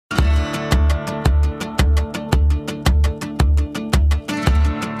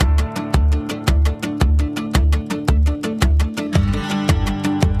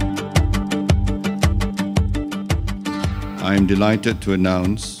delighted to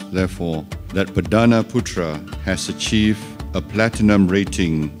announce, therefore, that Perdana Putra has achieved a platinum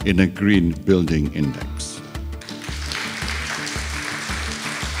rating in a Green Building Index.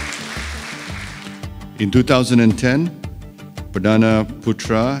 In 2010, Perdana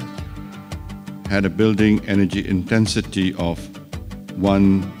Putra had a building energy intensity of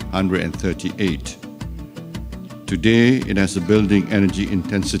 138. Today, it has a building energy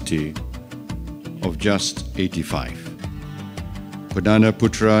intensity of just 85. Perdana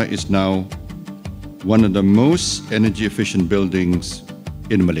Putra is now one of the most energy efficient buildings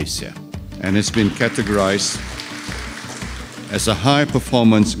in Malaysia and has been categorized as a high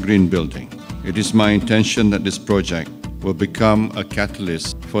performance green building. It is my intention that this project will become a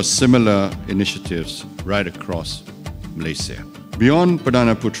catalyst for similar initiatives right across Malaysia. Beyond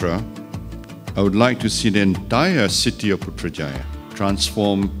Perdana Putra, I would like to see the entire city of Putrajaya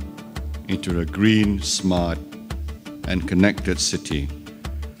transformed into a green, smart and connected city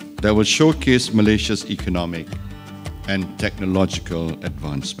that will showcase Malaysia's economic and technological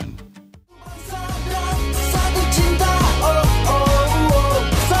advancement.